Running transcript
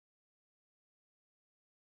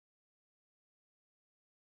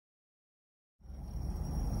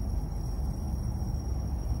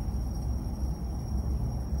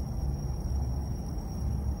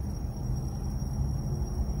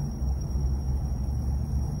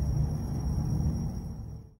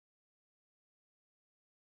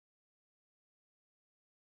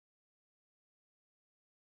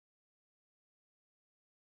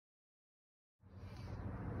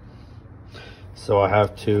So I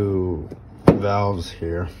have two valves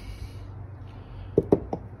here.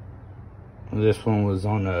 This one was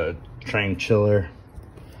on a train chiller.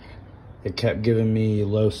 It kept giving me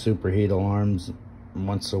low superheat alarms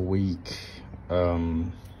once a week. I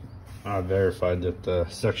verified that the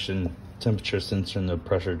suction temperature sensor and the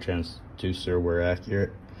pressure transducer were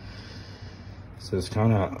accurate. So it's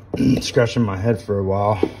kind of scratching my head for a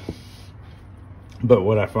while. But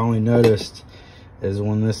what I finally noticed is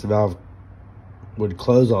when this valve would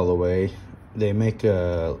close all the way, they make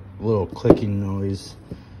a little clicking noise.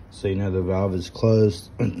 So you know the valve is closed,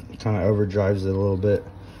 and kind of overdrives it a little bit.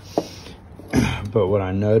 But what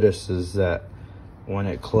I noticed is that when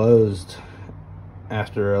it closed,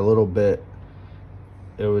 after a little bit,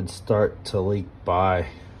 it would start to leak by.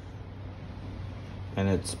 And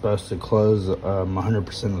it's supposed to close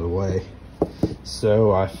 100% of the way.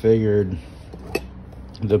 So I figured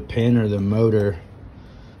the pin or the motor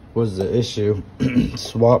was the issue.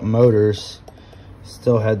 Swap motors,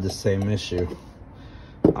 still had the same issue.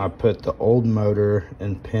 I put the old motor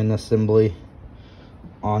and pin assembly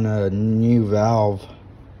on a new valve.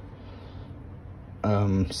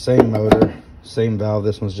 Same motor, same valve.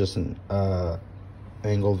 This one's just an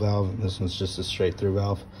angle valve, and this one's just a straight through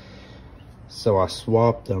valve. So I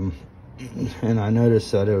swapped them, and I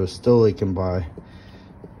noticed that it was still leaking by.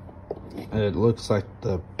 It looks like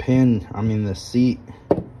the pin, the seat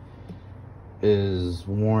is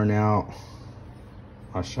worn out.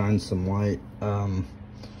 I shined some light.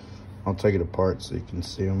 I'll take it apart so you can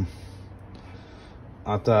see them.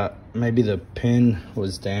 I thought maybe the pin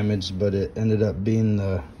was damaged, but it ended up being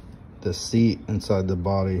the seat inside the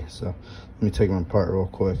body. So let me take them apart real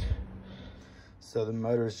quick. So the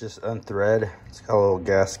motor is just unthread. It's got a little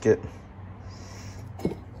gasket.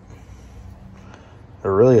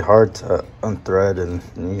 They're really hard to unthread, and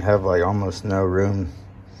you have like almost no room.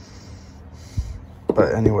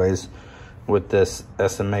 But anyways, with this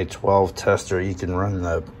SMA 12 tester, you can run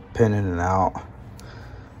the pin in and out.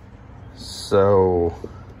 So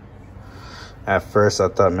at first I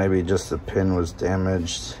thought maybe just the pin was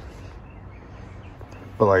damaged.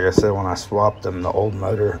 But like I said, when I swapped them, the old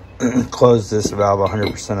motor closed this valve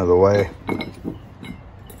 100% of the way.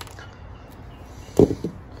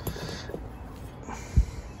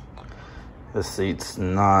 The seat's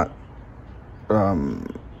not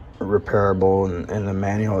repairable, and in the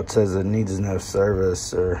manual it says it needs no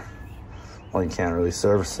service, or well, you can't really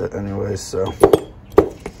service it anyway. So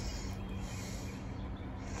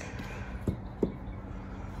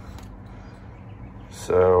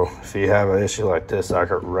if you have an issue like this, I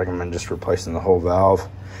could recommend just replacing the whole valve.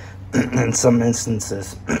 In some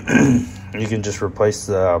instances, you can just replace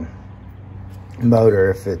the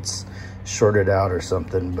motor if it's shorted out or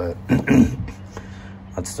something, but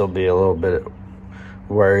I'd still be a little bit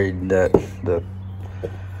worried that the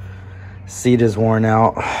seat is worn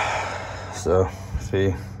out. So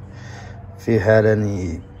if you had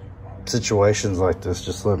any situations like this,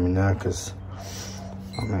 just let me know, because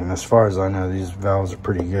as far as I know, these valves are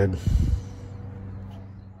pretty good.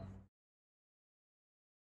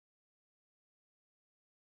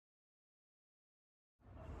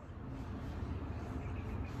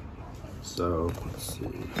 So let's see.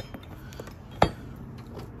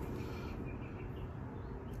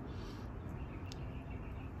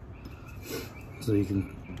 So you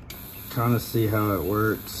can kind of see how it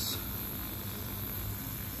works.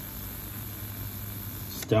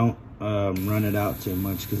 Just don't run it out too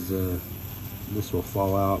much, because this will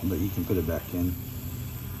fall out, but you can put it back in.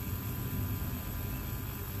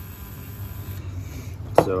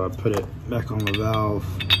 So I put it back on the valve.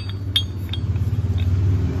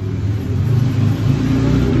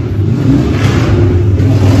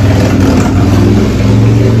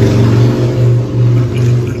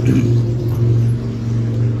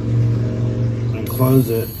 And close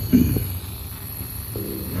it.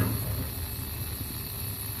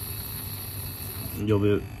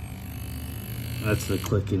 That's the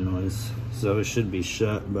clicking noise. So it should be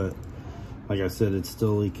shut, but like I said, it's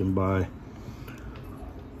still leaking by.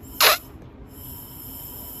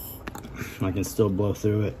 I can still blow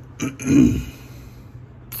through it.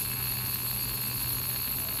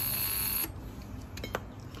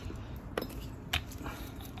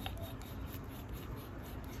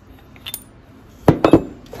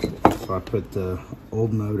 So I put the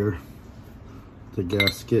old motor, the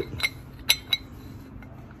gasket.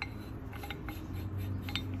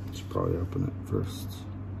 Should probably open it first.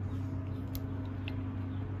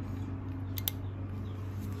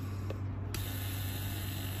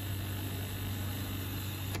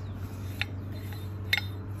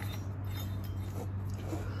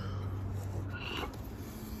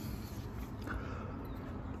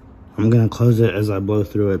 I'm gonna close it as I blow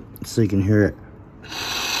through it so you can hear it.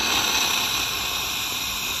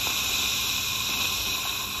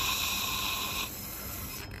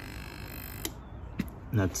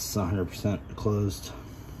 That's 100% closed.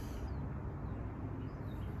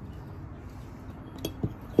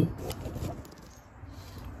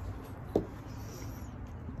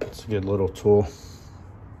 It's a good little tool.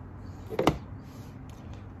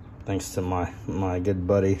 Thanks to my good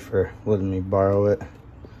buddy for letting me borrow it.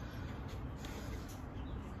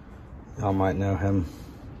 Y'all might know him.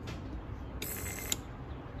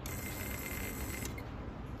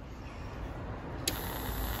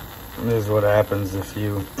 This is what happens if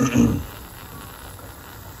you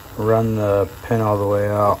run the pin all the way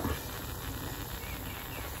out.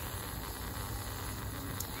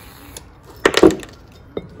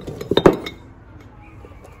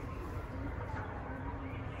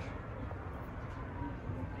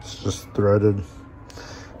 It's just threaded,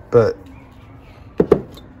 but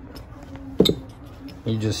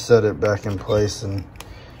you just set it back in place and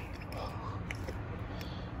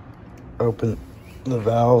open the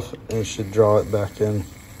valve, and you should draw it back in.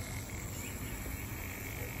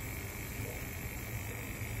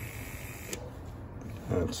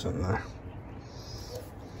 That's in there.